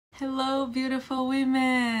Hello, beautiful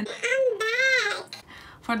women! I'm back!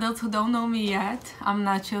 For those who don't know me yet, I'm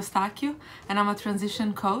Nachi Eustáquio, and I'm a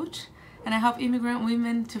transition coach, and I help immigrant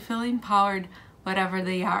women to feel empowered whatever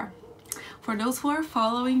they are. For those who are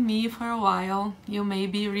following me for a while, you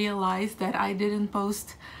maybe realize that I didn't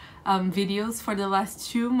post videos for the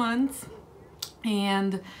last 2 months,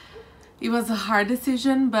 and it was a hard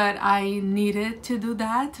decision, but I needed to do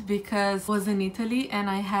that because I was in Italy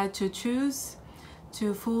and I had to choose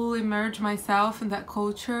to fully immerse myself in that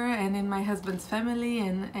culture and in my husband's family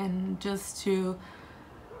and just to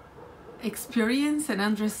experience and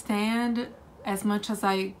understand as much as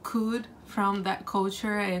I could from that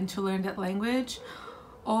culture and to learn that language,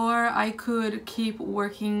 or I could keep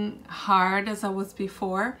working hard as I was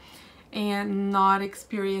before and not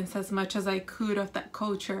experience as much as I could of that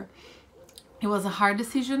culture. It was a hard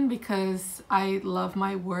decision because I love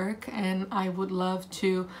my work and I would love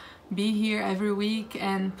to be here every week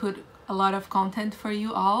and put a lot of content for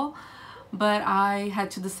you all, but I had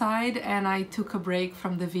to decide and I took a break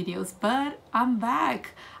from the videos. But I'm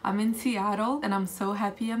back. I'm in Seattle and I'm so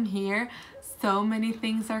happy I'm here. So many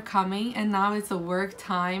things are coming and now it's a work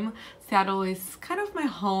time. Seattle is kind of my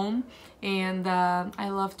home and I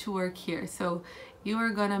love to work here. So you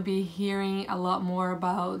are gonna be hearing a lot more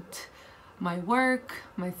about my work,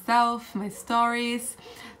 myself, my stories.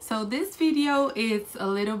 So this video is a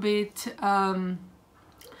little bit,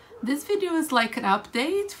 this video is like an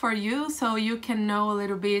update for you so you can know a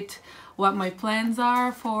little bit what my plans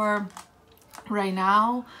are for right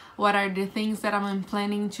now, what are the things that I'm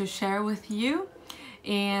planning to share with you.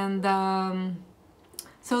 And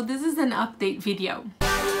so this is an update video.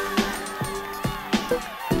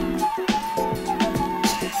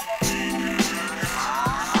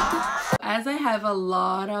 As I have a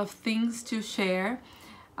lot of things to share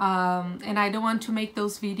and I don't want to make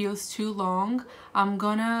those videos too long, I'm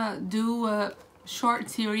gonna do a short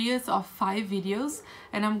series of 5 videos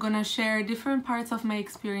and I'm gonna share different parts of my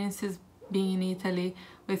experiences being in Italy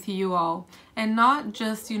with you all, and not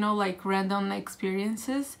just, you know, like random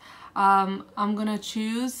experiences. I'm gonna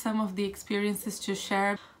choose some of the experiences to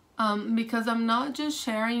share because I'm not just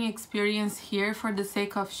sharing experience here for the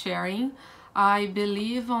sake of sharing. I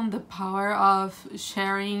believe on the power of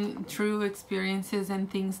sharing true experiences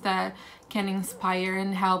and things that can inspire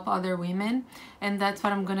and help other women, and that's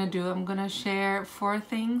what I'm gonna do. I'm gonna share 4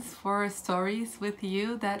 stories with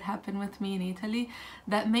you that happened with me in Italy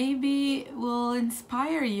that maybe will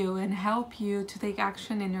inspire you and help you to take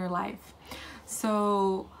action in your life.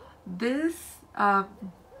 So this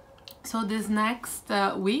next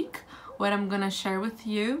week, what I'm gonna share with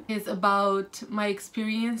you is about my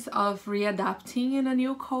experience of readapting in a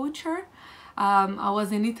new culture. I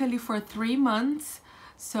was in Italy for 3 months,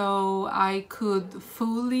 so I could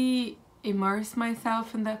fully immerse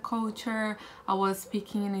myself in that culture. I was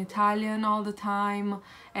speaking in Italian all the time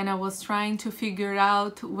and I was trying to figure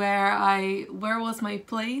out where was my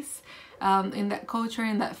place in that culture,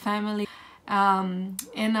 in that family. And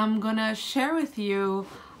I'm gonna share with you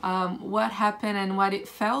what happened and what it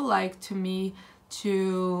felt like to me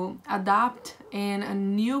to adapt in a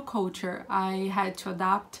new culture. I had to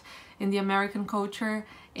adapt in the American culture,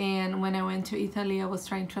 and when I went to Italy I was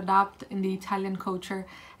trying to adapt in the Italian culture,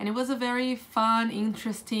 and it was a very fun,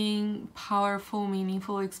 interesting, powerful,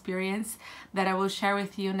 meaningful experience that I will share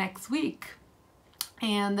with you next week.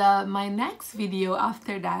 And my next video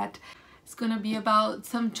after that is gonna be about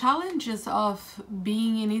some challenges of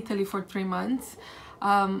being in Italy for 3 months.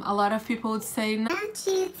 A lot of people would say,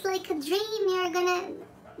 Nachi, it's like a dream.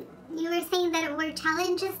 You were saying that there were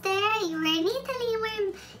challenges there. You were in Italy, you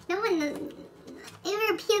were in the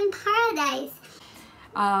European paradise.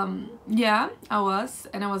 yeah, I was,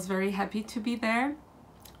 and I was very happy to be there.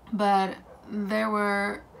 But there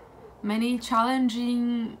were many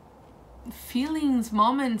challenging feelings,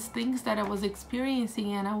 moments, things that I was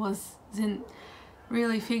experiencing and I wasn't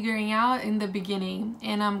really figuring out in the beginning,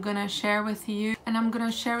 and I'm gonna share with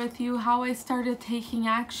you how I started taking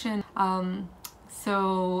action.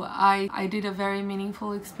 So I did a very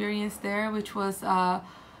meaningful experience there, which was a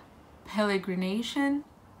pellegrination,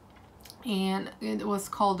 and it was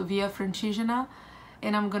called Via Francigena,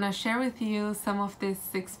 and I'm gonna share with you some of this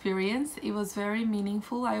experience. It was very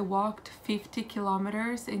meaningful. I walked 50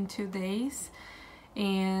 kilometers in 2 days,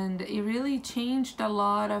 and it really changed a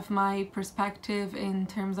lot of my perspective in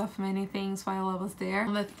terms of many things while I was there.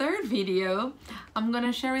 On the 3rd video, I'm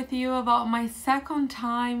gonna share with you about my 2nd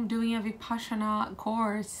time doing a Vipassana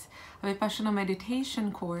course, a Vipassana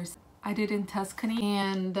meditation course. I did in Tuscany,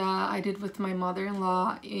 and I did with my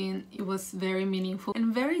mother-in-law, and it was very meaningful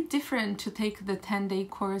and very different to take the 10-day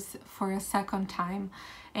course for a 2nd time.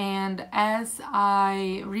 And as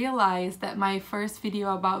I realized that my first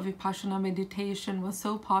video about Vipassana meditation was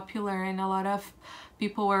so popular and a lot of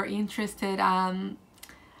people were interested,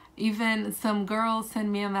 even some girls sent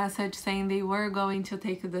me a message saying they were going to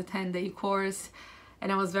take the 10-day course,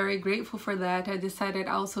 and I was very grateful for that. I decided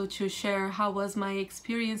also to share how was my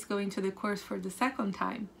experience going to the course for the second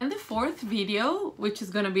time. And the fourth video, which is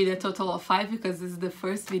gonna be the total of 5 because this is the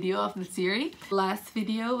first video of the series. Last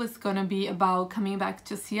video was gonna be about coming back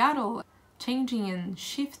to Seattle, changing and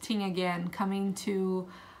shifting again, coming to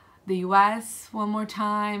the US one more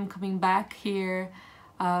time, coming back here,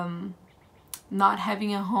 not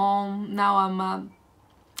having a home. Now I'm a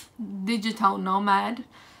digital nomad.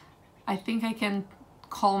 I think I can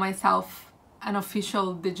call myself an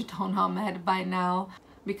official digital nomad by now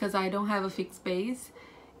because I don't have a fixed base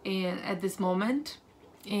at this moment,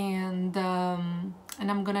 and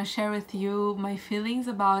I'm gonna share with you my feelings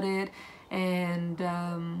about it and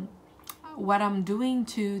what I'm doing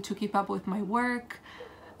to keep up with my work.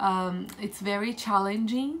 It's very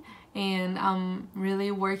challenging and I'm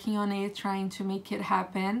really working on it, trying to make it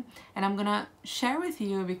happen, and I'm gonna share with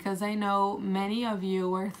you because I know many of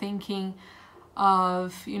you are thinking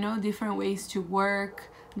of, you know, different ways to work,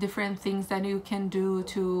 different things that you can do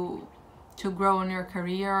to grow in your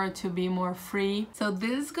career or to be more free. So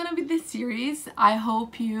this is gonna be the series. I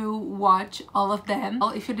hope you watch all of them.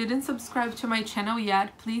 If you didn't subscribe to my channel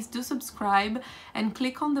yet, please do subscribe and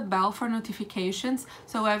click on the bell for notifications,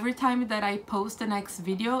 so every time that I post the next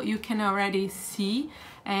video you can already see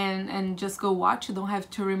and just go watch. You don't have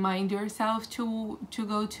to remind yourself to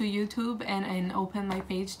go to YouTube and open my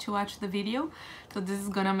page to watch the video. So this is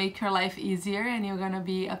gonna make your life easier and you're gonna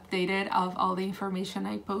be updated of all the information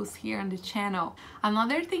I post here on the channel.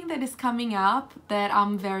 Another thing that is coming up that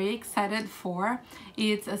I'm very excited for,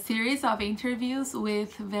 it's a series of interviews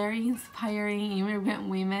with very inspiring immigrant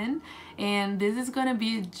women, and this is gonna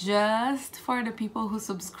be just for the people who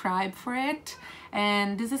subscribe for it,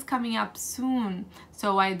 and this is coming up soon.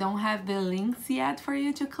 So I don't have the links yet for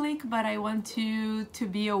you to click, but I want you to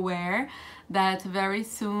be aware that very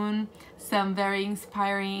soon some very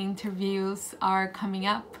inspiring interviews are coming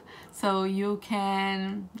up, so you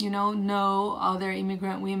can, you know other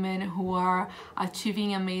immigrant women who are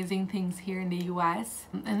achieving amazing things here in the US.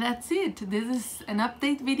 And that's it. This is an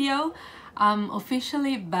update video. I'm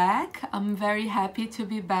officially back. I'm very happy to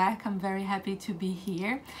be back. I'm very happy to be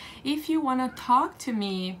here. If you want to talk to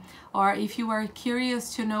me, or if you are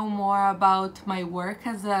curious to know more about my work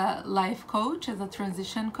as a life coach, as a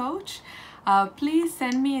transition coach, please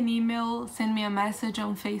send me an email, send me a message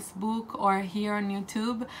on Facebook or here on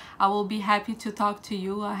YouTube. I will be happy to talk to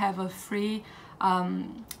you. I have a free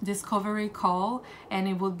discovery call, and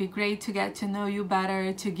it would be great to get to know you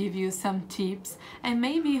better, to give you some tips, and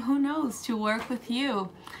maybe, who knows, to work with you.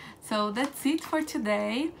 So that's it for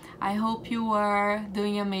today. I hope you are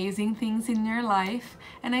doing amazing things in your life,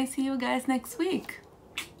 and I see you guys next week.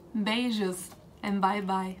 Beijos and bye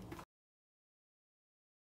bye.